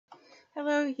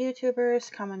Hello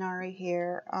YouTubers, Kaminari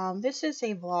here. This is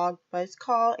a vlog, but it's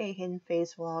called a hidden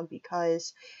face vlog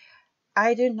because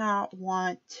I do not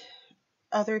want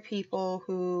other people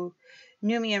who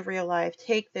knew me in real life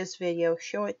take this video,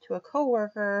 show it to a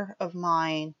coworker of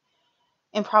mine,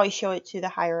 and probably show it to the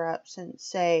higher ups and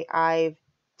say I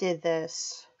did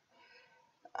this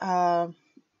and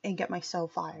get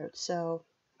myself fired. So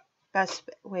best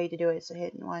way to do it is a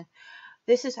hidden one.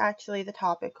 This is actually the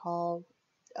topic called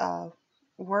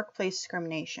workplace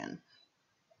discrimination.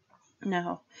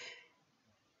 No.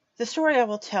 The story I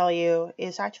will tell you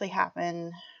is actually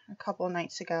happened a couple of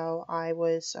nights ago. I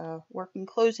was working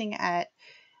closing at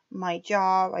my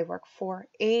job. I work for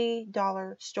a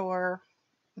dollar store,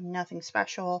 nothing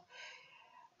special.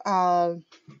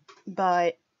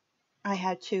 But I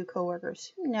had two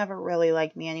coworkers who never really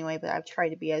liked me anyway, but I've tried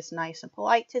to be as nice and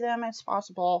polite to them as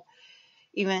possible,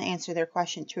 even answer their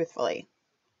question truthfully.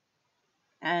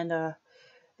 And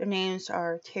their names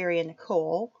are Terri and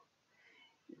Nicole.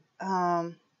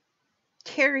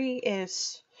 Terri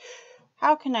is,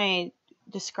 how can I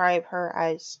describe her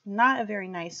as not a very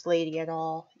nice lady at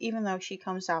all, even though she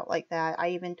comes out like that. I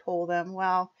even told them,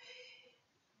 well,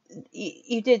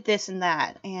 you did this and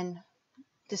that, and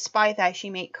despite that,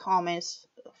 she made comments,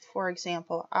 for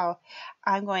example, oh,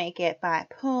 I'm going to get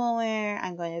bipolar,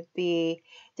 I'm going to be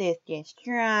this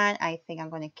drunk, I think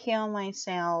I'm going to kill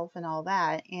myself, and all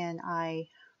that, and I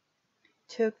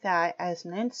took that as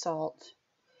an insult,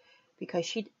 because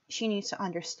she needs to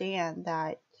understand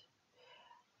that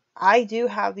I do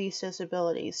have these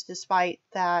disabilities, despite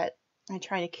that I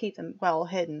try to keep them well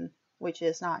hidden, which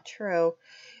is not true.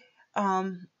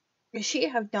 She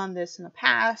have done this in the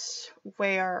past,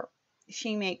 where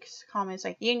she makes comments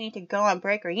like, you need to go on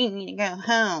break or you need to go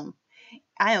home.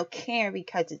 I don't care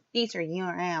because these are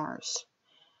your hours.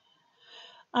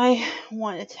 I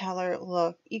want to tell her,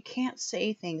 look, you can't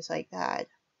say things like that.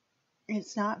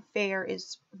 It's not fair.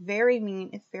 It's very mean.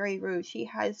 It's very rude. She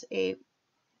has a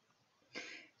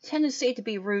tendency to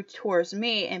be rude towards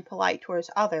me and polite towards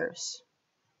others.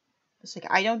 It's like,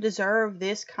 I don't deserve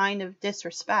this kind of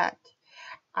disrespect.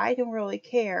 I don't really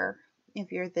care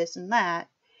if you're this and that.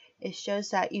 It's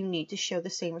just that you need to show the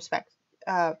same respect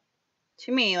to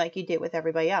me like you did with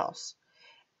everybody else.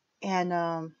 And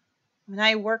when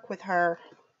I worked with her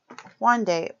one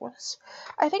day,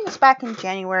 I think it was back in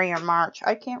January or March.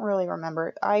 I can't really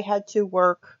remember. I had to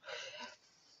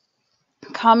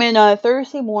come in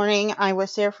Thursday morning. I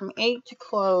was there from 8 to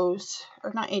close,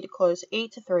 or not 8 to close,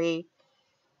 8 to 3.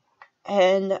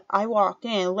 And I walked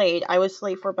in late. I was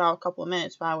late for about a couple of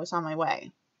minutes, but I was on my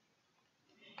way.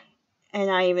 And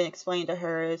I even explained to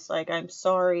her, it's like, I'm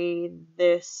sorry,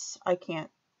 I can't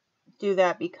do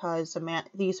that because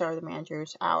these are the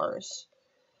manager's hours.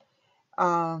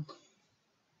 And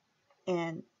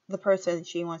the person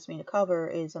she wants me to cover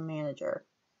is a manager.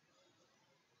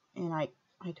 And I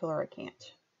told her I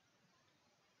can't.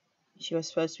 She was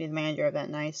supposed to be the manager of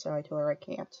that night, so I told her I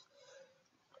can't.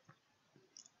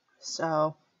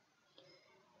 So,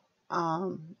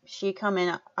 she come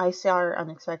in, I saw her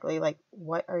unexpectedly, like,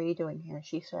 what are you doing here?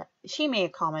 She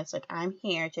made comments like, I'm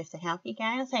here just to help you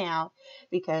guys out,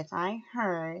 because I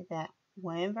heard that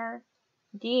one of our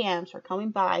DMs were coming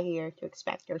by here to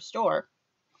inspect your store.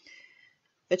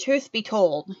 The truth be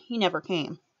told, he never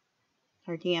came.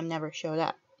 Her DM never showed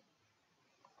up.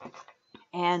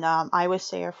 And I was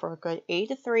there for a good 8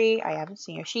 to 3. I haven't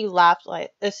seen her. She left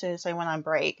like as soon as I went on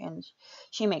break, and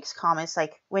she makes comments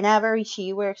like, whenever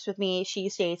she works with me, she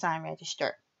stays on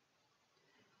register.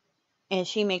 And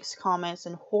she makes comments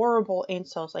and horrible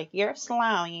insults like, you're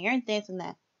slow, you're this and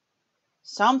that.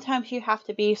 Sometimes you have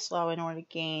to be slow in order to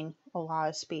gain a lot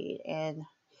of speed. And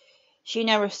she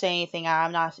never said anything.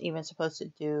 I'm not even supposed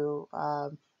to do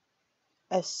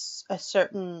a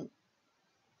certain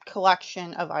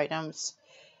collection of items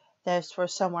that's for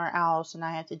somewhere else, and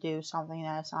I have to do something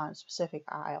that's on a specific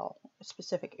aisle, a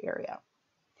specific area.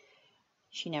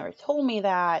 She never told me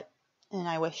that, and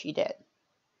I wish she did.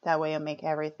 That way it'll make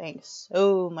everything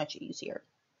so much easier.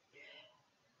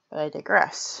 But I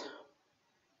digress.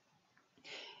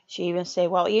 She even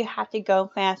said, well, you have to go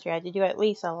faster. You have to do at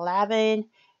least 11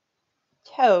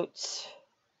 totes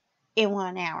in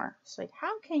 1 hour. It's like,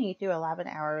 how can you do 11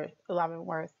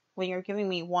 worth when you're giving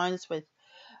me ones with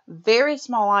very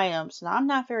small items, and I'm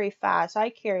not very fast.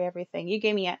 I carry everything. You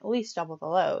gave me at least double the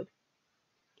load.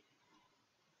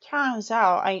 Turns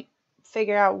out I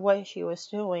figured out what she was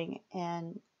doing,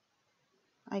 and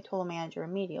I told the manager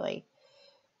immediately.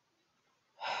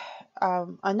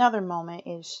 Another moment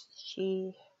is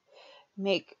she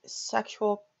make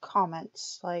sexual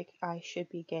comments like I should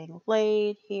be getting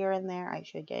laid here and there, I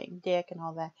should getting dick and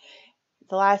all that.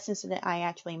 The last incident I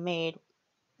actually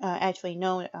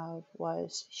known of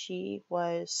was she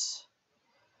was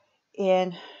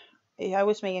in, I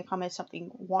was making a comment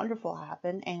something wonderful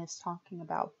happened, and it's talking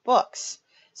about books.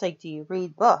 It's like, do you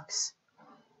read books?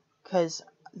 Because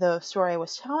the story I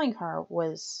was telling her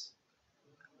was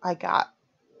I got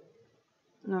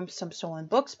some stolen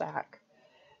books back.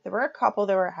 There were a couple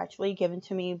that were actually given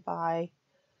to me by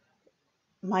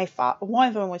my father. One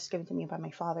of them was given to me by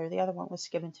my father. The other one was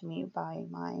given to me by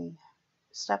my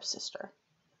stepsister.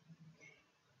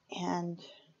 And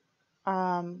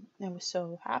I was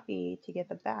so happy to get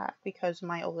them back because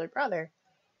my older brother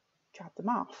dropped them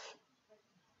off.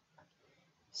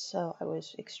 So I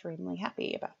was extremely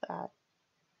happy about that.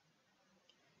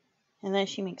 And then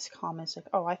she makes comments like,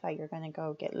 oh, I thought you were going to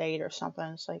go get laid or something.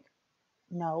 It's like,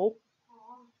 no,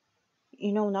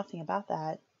 you know nothing about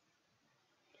that.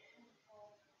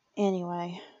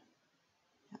 Anyway,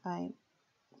 I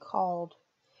called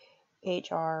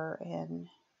HR and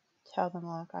tell them,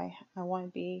 look, I want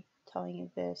to be telling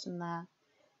you this and that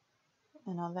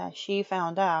and all that. She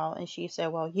found out and she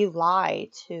said, well, you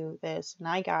lied to this and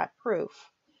I got proof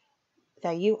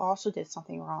that you also did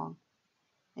something wrong.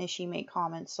 And she made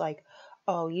comments like,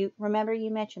 oh, you remember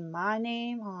you mentioned my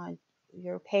name on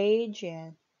your page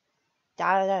and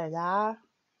da da da da.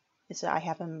 It said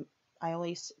I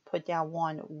only put down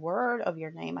one word of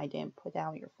your name. I didn't put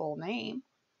down your full name.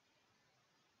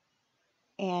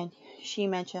 And she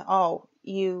mentioned, oh,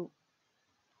 you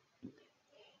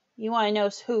want to know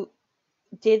who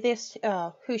did this,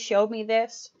 who showed me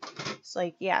this? It's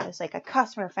like, yeah, it's like a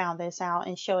customer found this out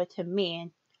and showed it to me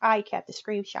and I kept the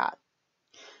screenshot.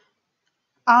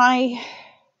 I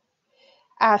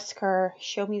asked her,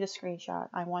 show me the screenshot.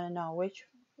 I want to know which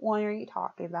one are you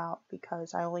talking about,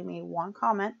 because I only made one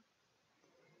comment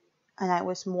and I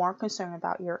was more concerned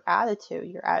about your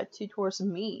attitude towards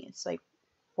me. It's like,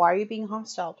 why are you being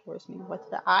hostile towards me? What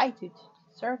did I do to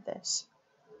deserve this?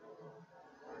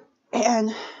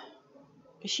 And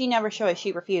she never showed it.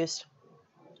 She refused.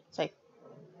 It's like,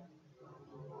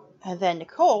 and then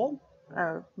Nicole,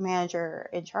 our manager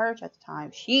in charge at the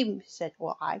time, she said,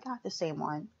 well, I got the same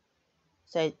one.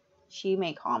 Said she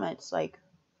made comments like,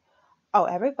 oh,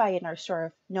 everybody in our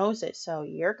store knows it, so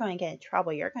you're going to get in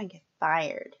trouble. You're going to get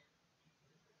fired.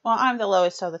 Well, I'm the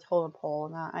lowest of the totem pole,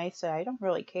 and I said, I don't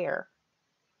really care.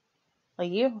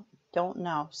 Like, you don't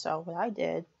know. So what I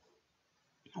did,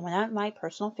 I went on my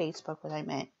personal Facebook, what I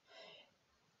meant.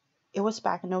 It was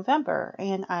back in November,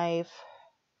 and I've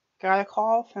got a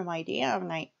call from my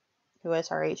DM, who is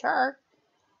our HR.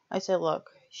 I said, look,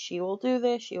 she will do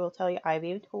this. She will tell you. I've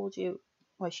even told you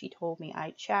what she told me.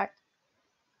 I checked.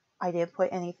 I didn't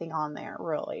put anything on there,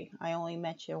 really. I only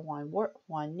mentioned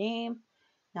one name,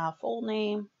 not a full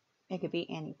name. It could be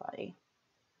anybody.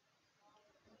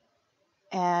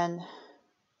 And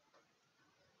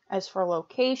as for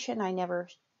location, I never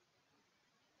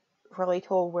really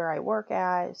told where I work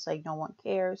at. It's like no one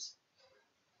cares.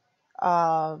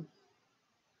 On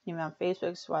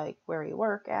Facebook's like where you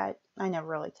work at. I never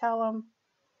really tell them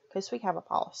because we have a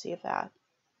policy of that.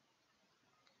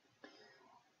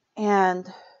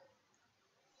 And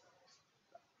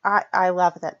I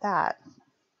left it at that.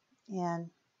 And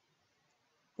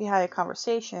we had a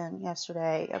conversation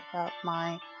yesterday about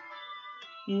my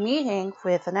meeting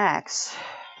with an ex.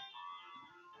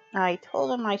 I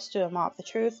told him I stood him up. The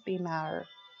truth be matter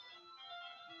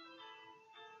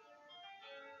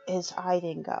is I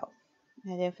didn't go. I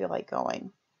didn't feel like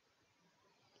going.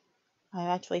 I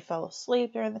actually fell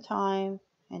asleep during the time,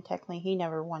 and technically he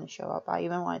never wanted to show up. I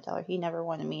even want to tell her he never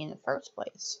wanted me in the first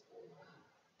place.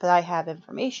 But I have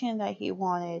information that he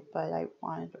wanted, but I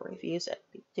wanted to refuse it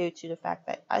due to the fact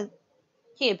that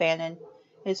he abandoned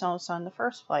his own son in the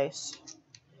first place.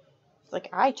 Like,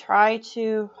 I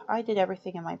did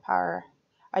everything in my power.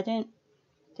 I didn't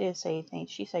say anything.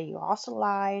 She said, you also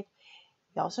lied.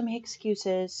 You also made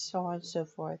excuses, so on and so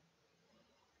forth.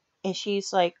 And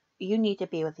she's like, you need to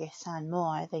be with your son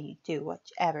more than you do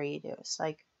whatever you do. It's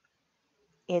like,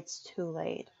 it's too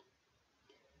late.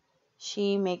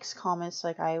 She makes comments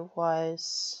like I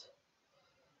was,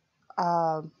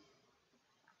 I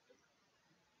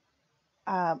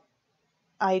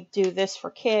do this for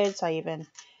kids. I even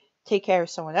take care of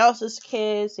someone else's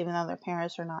kids, even though their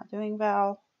parents are not doing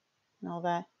well, and all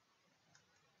that.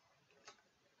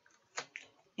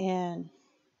 And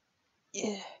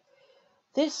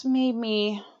this made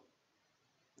me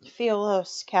feel a little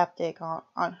skeptic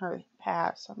on her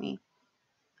past. I mean,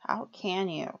 how can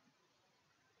you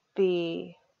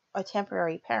be a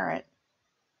temporary parent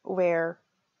where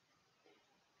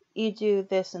you do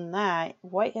this and that?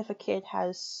 What if a kid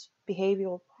has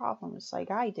behavioral problems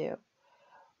like I do?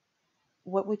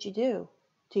 what would you do?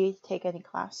 Do you take any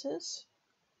classes?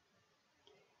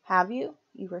 Have you?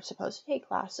 You were supposed to take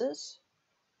classes.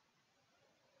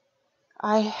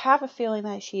 I have a feeling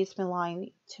that she's been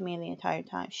lying to me the entire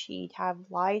time. She'd have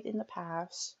lied in the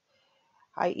past.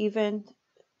 I even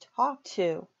talked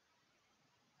to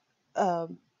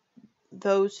um,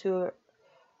 those who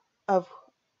of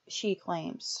she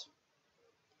claims,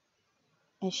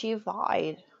 and she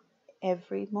lied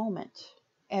every moment,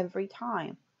 every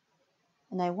time.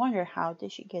 And I wonder, how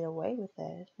did she get away with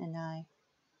it? And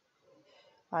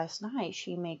last night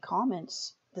she made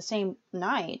comments. The same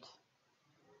night,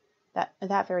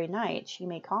 that very night, she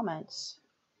made comments,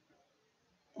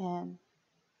 and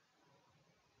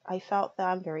I felt that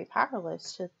I'm very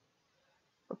powerless to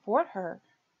report her.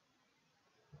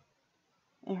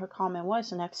 And her comment was,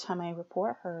 the next time I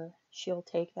report her, she'll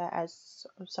take that as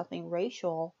something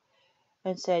racial,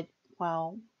 and said,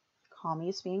 well,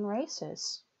 Kami's being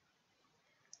racist.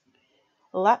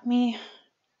 Let me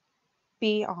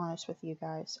be honest with you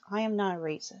guys. I am not a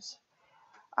racist.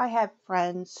 I have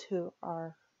friends who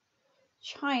are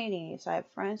Chinese. I have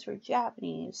friends who are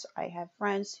Japanese. I have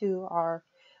friends who are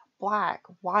black,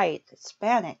 white,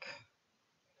 Hispanic.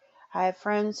 I have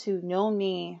friends who know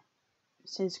me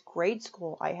since grade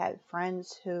school. I had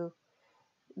friends who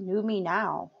knew me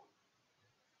now.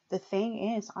 The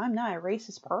thing is, I'm not a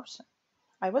racist person.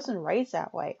 I wasn't raised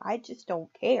that way. I just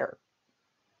don't care.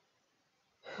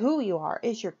 Who you are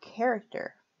is your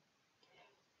character.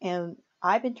 And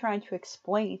I've been trying to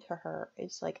explain to her,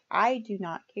 it's like, I do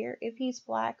not care if he's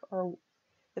black, or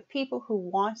the people who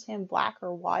want him black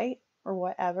or white or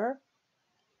whatever.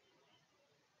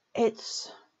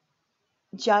 It's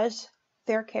just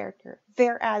their character,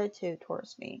 their attitude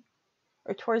towards me,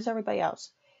 or towards everybody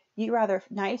else. You rather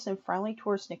nice and friendly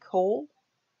towards Nicole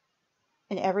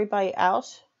and everybody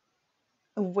else,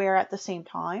 where at the same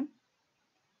time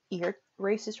you're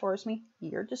racist towards me,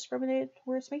 you're discriminated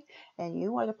towards me, and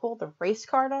you want to pull the race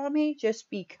card on me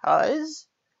just because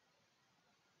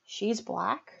she's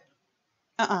black?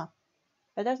 That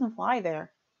doesn't fly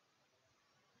there.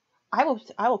 I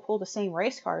will pull the same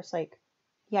race card. It's like,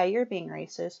 yeah, you're being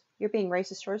racist. You're being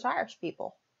racist towards Irish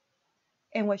people.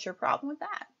 And what's your problem with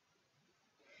that?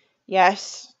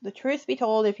 Yes, the truth be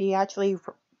told, if you actually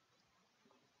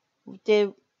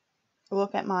did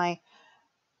look at my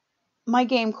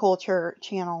game culture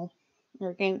channel,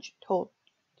 or game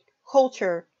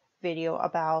culture video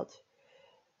about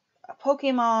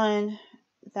Pokemon,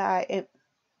 that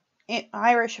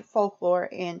Irish folklore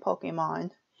in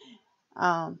Pokemon,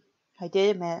 I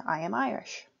did admit I am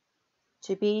Irish.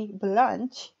 To be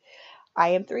blunt, I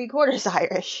am 3/4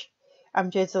 Irish. I'm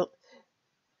just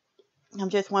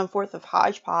 1/4 of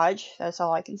hodgepodge. That's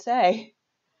all I can say.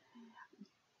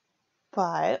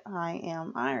 But I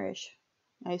am Irish.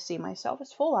 I see myself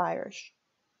as full Irish.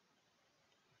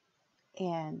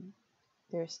 And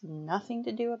there's nothing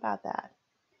to do about that.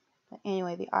 But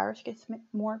anyway, the Irish gets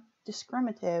more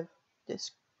discriminated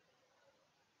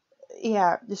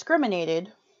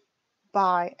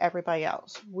by everybody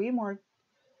else. We are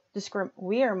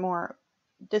more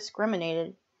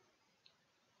discriminated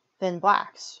than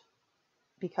blacks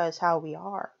because how we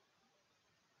are.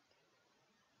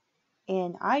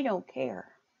 And I don't care.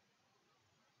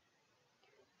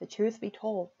 The truth be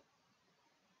told,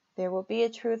 there will be a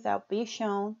truth that will be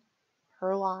shown.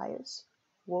 Her lies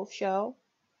will show.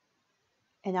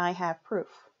 And I have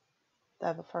proof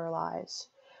of her lies.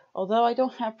 Although I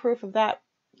don't have proof of that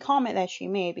comment that she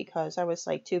made, because I was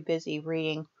like too busy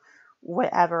reading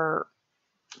whatever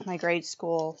my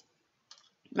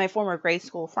former grade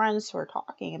school friends were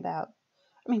talking about.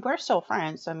 I mean, we're still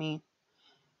friends. I mean,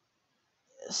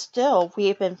 still,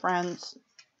 we've been friends.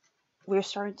 We're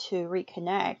starting to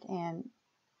reconnect and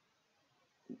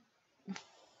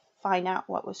find out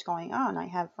what was going on. I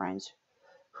have friends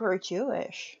who are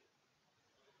Jewish,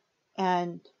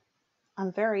 and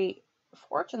I'm very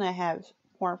fortunate I have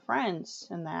more friends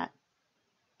in that.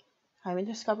 I even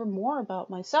discovered more about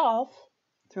myself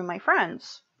through my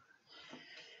friends.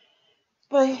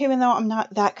 But even though I'm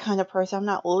not that kind of person, I'm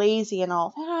not lazy and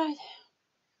all that.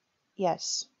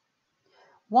 Yes.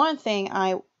 One thing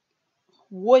I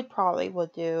would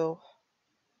do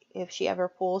if she ever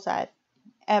pulls that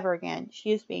ever again,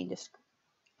 she is being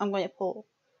I'm going to pull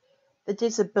the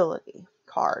disability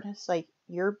card. It's like,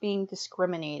 you're being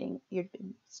discriminating. You're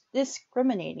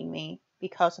discriminating me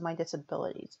because of my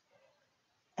disabilities.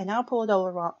 And I'll pull a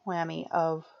double whammy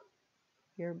of,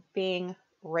 you're being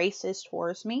racist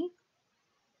towards me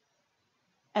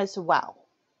as well.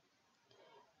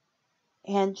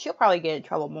 And she'll probably get in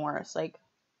trouble more. It's like,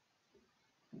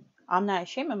 I'm not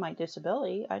ashamed of my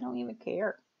disability. I don't even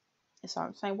care. as long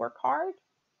as I work hard,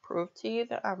 prove to you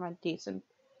that I'm a decent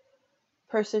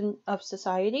person of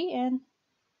society, and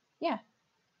yeah.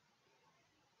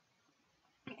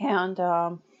 And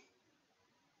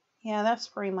yeah, that's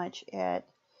pretty much it.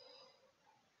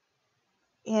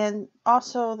 And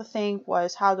also the thing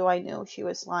was, how do I know she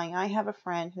was lying? I have a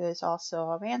friend who is also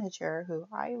a manager who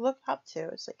I look up to.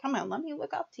 It's like, come on, let me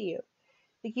look up to you.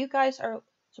 Like, you guys are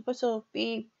supposed to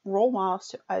be role models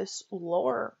to us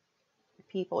lower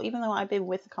people. Even though I've been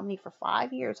with the company for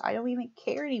 5 years, I don't even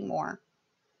care anymore.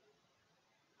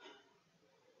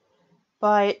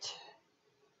 But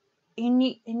you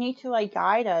need to like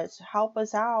guide us, help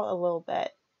us out a little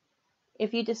bit.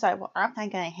 If you decide, well, I'm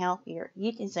not gonna help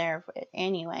you deserve it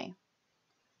anyway.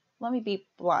 Let me be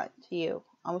blunt to you.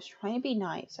 I was trying to be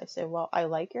nice. I said, well, I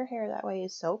like your hair that way.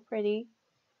 It's so pretty.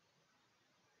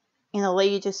 And the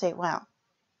lady just said, well,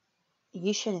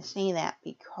 you shouldn't say that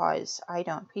because I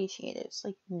don't appreciate it. It's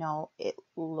like, no,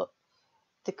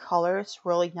 the color is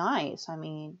really nice. I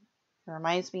mean, it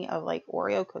reminds me of like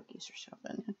Oreo cookies or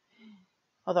something.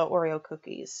 Although Oreo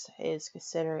cookies is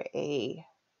considered a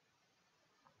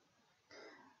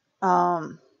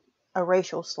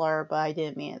racial slur, but I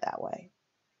didn't mean it that way.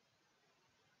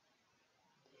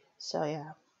 So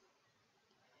yeah.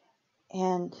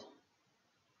 And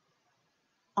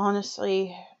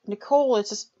honestly, Nicole is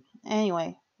the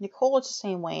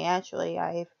same way. Actually,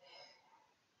 I've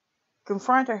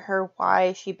confronted her why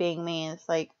is she being mean. It's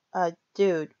like,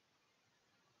 dude,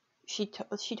 she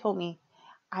told me,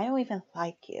 I don't even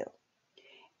like you.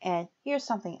 And here's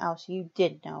something else you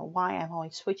did know. Why I'm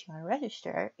always switching my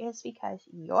register is because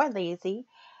you're lazy.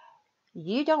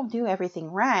 You don't do everything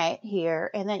right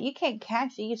here, and then you can't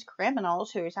catch these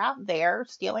criminals who's out there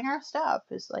stealing our stuff.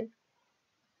 It's like,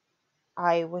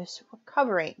 I was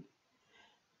recovering.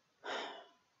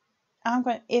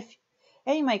 If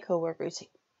any of my coworkers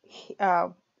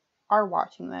are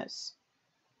watching this,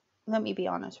 let me be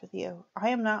honest with you. I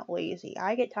am not lazy.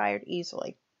 I get tired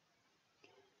easily.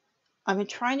 I've been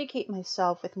trying to keep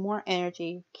myself with more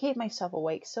energy, keep myself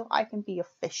awake so I can be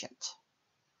efficient.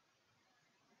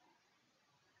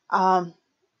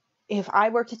 If I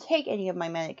were to take any of my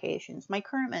medications, my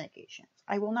current medications,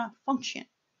 I will not function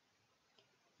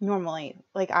normally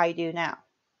like I do now.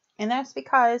 And that's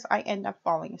because I end up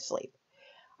falling asleep.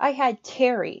 I had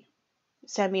Terri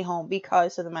send me home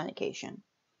because of the medication.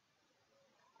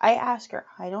 I asked her,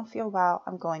 I don't feel well,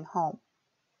 I'm going home.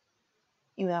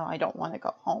 Even though I don't want to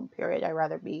go home, period. I'd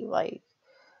rather be like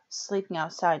sleeping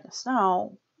outside in the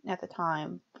snow at the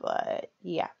time, but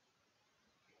yeah.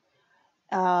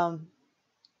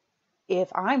 If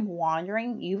I'm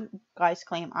wandering, you guys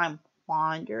claim I'm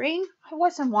wandering. I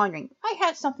wasn't wandering. I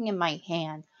had something in my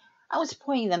hand. I was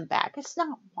pointing them back. It's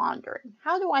not wandering.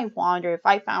 How do I wander if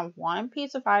I found one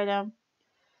piece of item,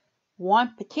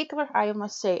 one particular item,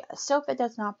 let's say a soap that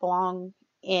does not belong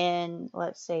in,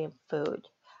 let's say, food.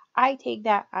 I take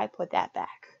that, I put that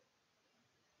back.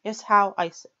 Just how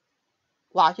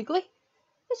logically,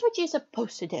 that's what you're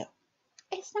supposed to do.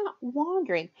 It's not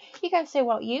wandering. You guys say,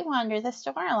 well, you wander the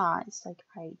storylines. Like,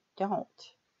 I don't.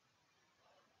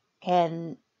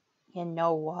 And you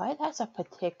know what? That's a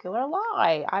particular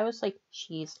lie. I was like,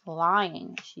 she's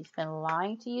lying. She's been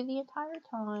lying to you the entire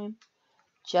time.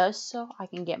 Just so I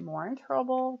can get more in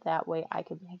trouble. That way I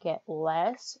can get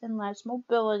less and less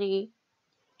mobility.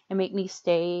 And make me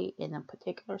stay in a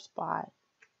particular spot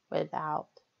without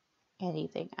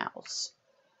anything else.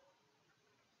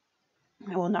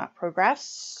 I will not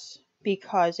progress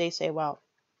because they say, well,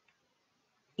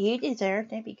 you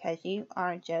deserved it because you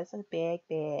are just a big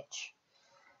bitch.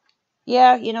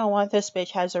 Yeah, you know what? This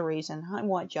bitch has a reason. I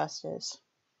want justice.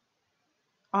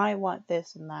 I want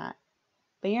this and that.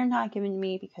 But you're not giving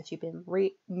me because you've been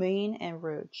mean and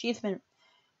rude.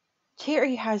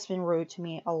 Terri has been rude to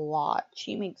me a lot.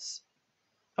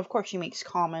 Of course she makes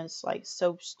comments, like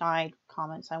so snide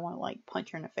comments. I want to like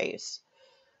punch her in the face.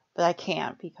 But I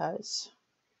can't because,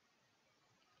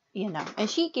 and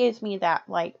she gives me that,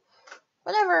 like,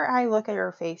 whenever I look at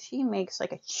her face, she makes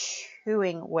like a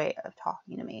chewing way of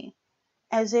talking to me.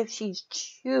 As if she's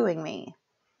chewing me.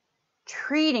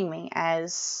 Treating me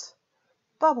as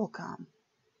bubblegum.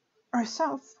 Or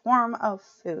some form of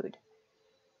food.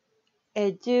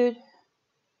 And dude,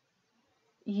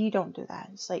 you don't do that.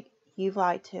 It's like, you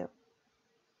lied too.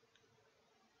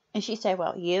 And she said,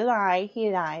 well, you lie, he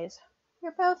lies.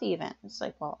 You're both even. It's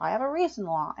like, well, I have a reason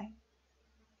to lie.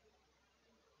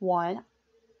 One,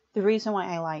 the reason why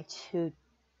I lied to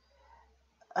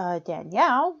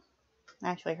Danielle,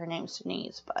 actually her name's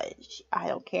Denise, but I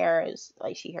don't care, is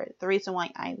like she heard it. The reason why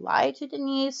I lied to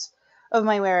Denise of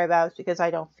my whereabouts because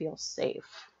I don't feel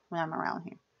safe when I'm around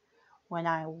here. when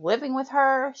I'm living with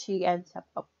her, she ends up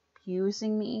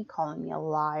abusing me, calling me a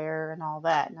liar and all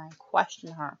that. And I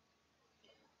question her.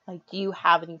 Like, do you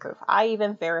have any proof? I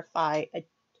even verify a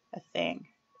thing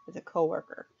with a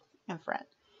coworker and friend.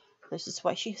 This is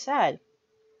what she said.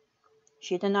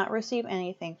 She did not receive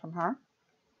anything from her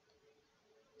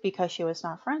because she was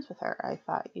not friends with her. I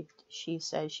thought she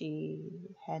said she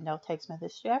handed out text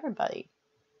messages to everybody.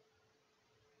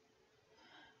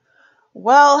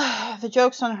 Well, the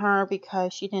joke's on her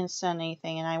because she didn't send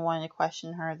anything, and I wanted to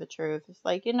question her the truth. It's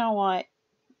like, you know what?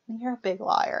 You're a big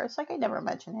liar. It's like I never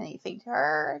mentioned anything to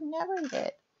her. I never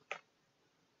did.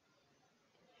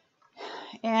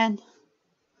 And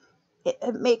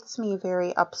it makes me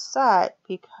very upset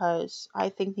because I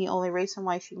think the only reason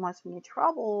why she wants me in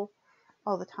trouble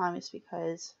all the time is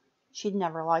because she'd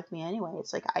never liked me anyway.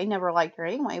 It's like I never liked her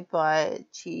anyway, but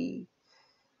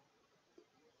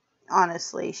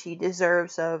honestly, she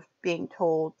deserves of being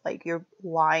told, like, you're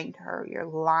lying to her. You're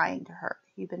lying to her.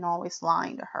 You've been always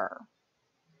lying to her.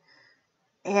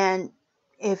 And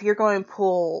if you're going to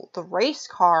pull the race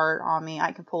card on me,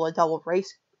 I can pull a double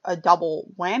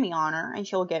whammy on her, and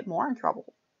she'll get more in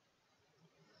trouble.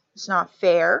 It's not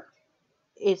fair.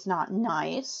 It's not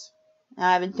nice. And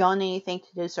I haven't done anything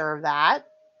to deserve that.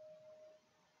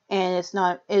 And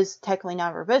it's technically none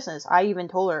of her business. I even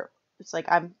told her, it's like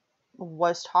I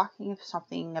was talking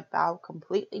something about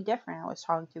completely different. I was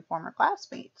talking to former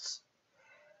classmates.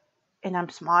 And I'm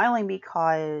smiling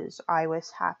because I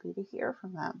was happy to hear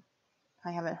from them.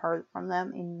 I haven't heard from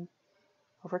them in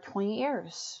over 20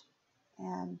 years.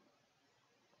 And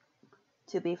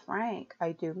to be frank,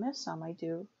 I do miss them. I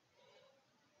do.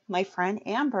 My friend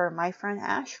Amber, my friend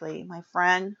Ashley, my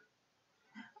friend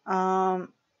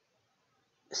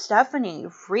Stephanie,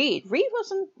 Reed. Reed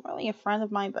wasn't really a friend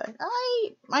of mine, but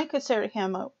I consider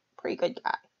him a pretty good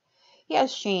guy. He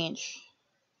has changed.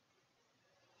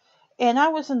 And I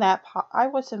wasn't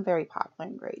very popular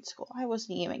in grade school. I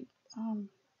wasn't even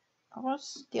I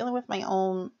was dealing with my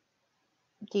own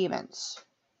demons.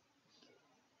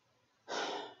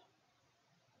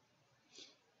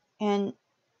 And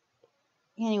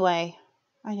anyway,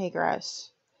 I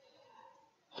digress.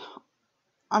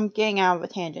 I'm getting out of a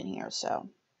tangent here, so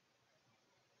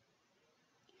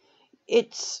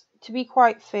it's, to be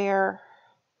quite fair,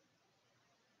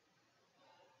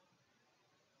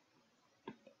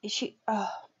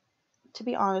 to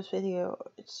be honest with you,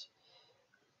 it's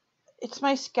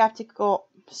my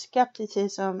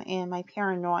skepticism and my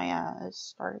paranoia has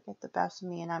started to get the best of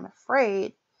me, and I'm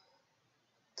afraid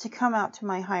to come out to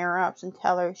my higher ups and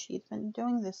tell her she's been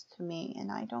doing this to me and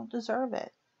I don't deserve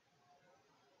it.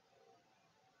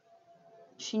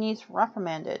 She needs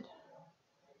reprimanded.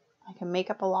 I can make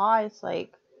up a lie. It's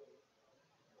like,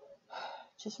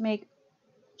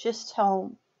 just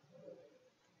tell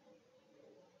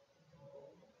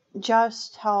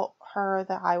her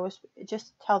that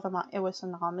tell them it was an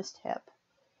anonymous tip.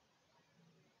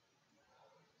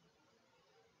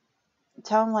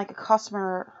 Tell them like a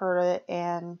customer heard it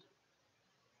and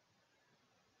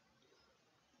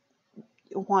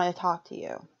want to talk to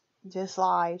you. Just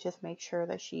lie. Just make sure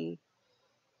that she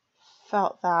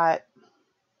felt that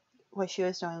what she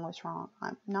was doing was wrong.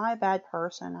 I'm not a bad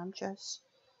person. I'm just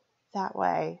that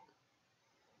way.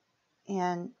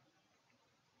 And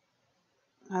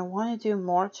I want to do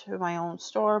more to my own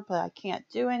store, but I can't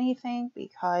do anything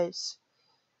because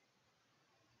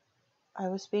I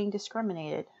was being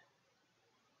discriminated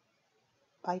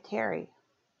by Terri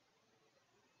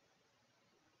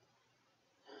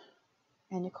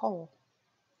and Nicole.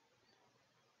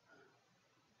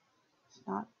 It's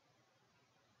not.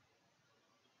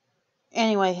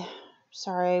 Anyway,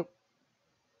 sorry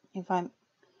if I'm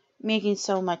making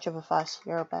so much of a fuss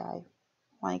here, but I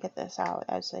want to get this out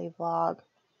as a vlog.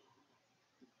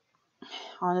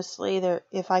 Honestly,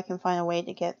 if I can find a way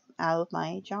to get out of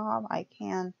my job, I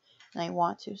can, and I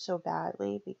want to so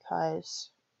badly because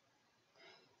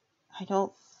I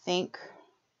don't think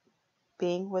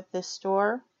being with this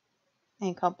store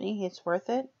and company is worth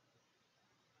it.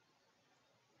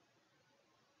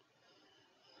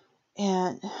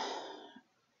 And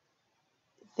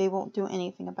they won't do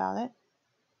anything about it.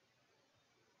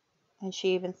 And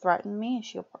she even threatened me.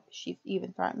 She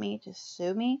even threatened me to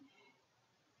sue me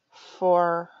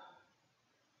for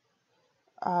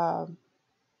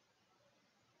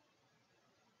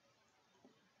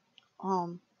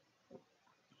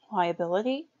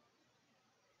liability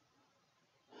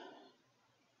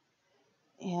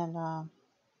and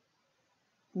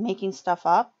making stuff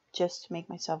up just to make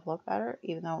myself look better,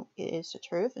 even though it is the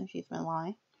truth and she's been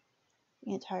lying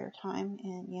the entire time.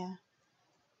 And yeah,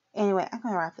 Anyway, I'm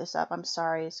going to wrap this up. I'm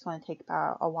sorry. It's going to take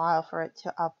about a while for it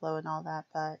to upload and all that.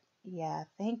 But yeah,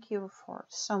 thank you for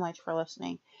so much for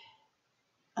listening.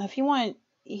 If you want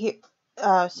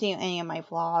to see any of my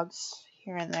vlogs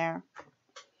here and there,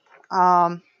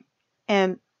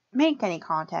 and make any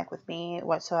contact with me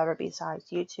whatsoever besides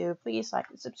YouTube, please like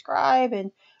and subscribe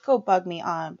and go bug me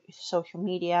on social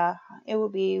media. It will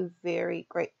be very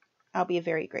great. I'll be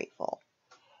very grateful.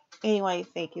 Anyway,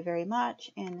 thank you very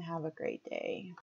much and have a great day.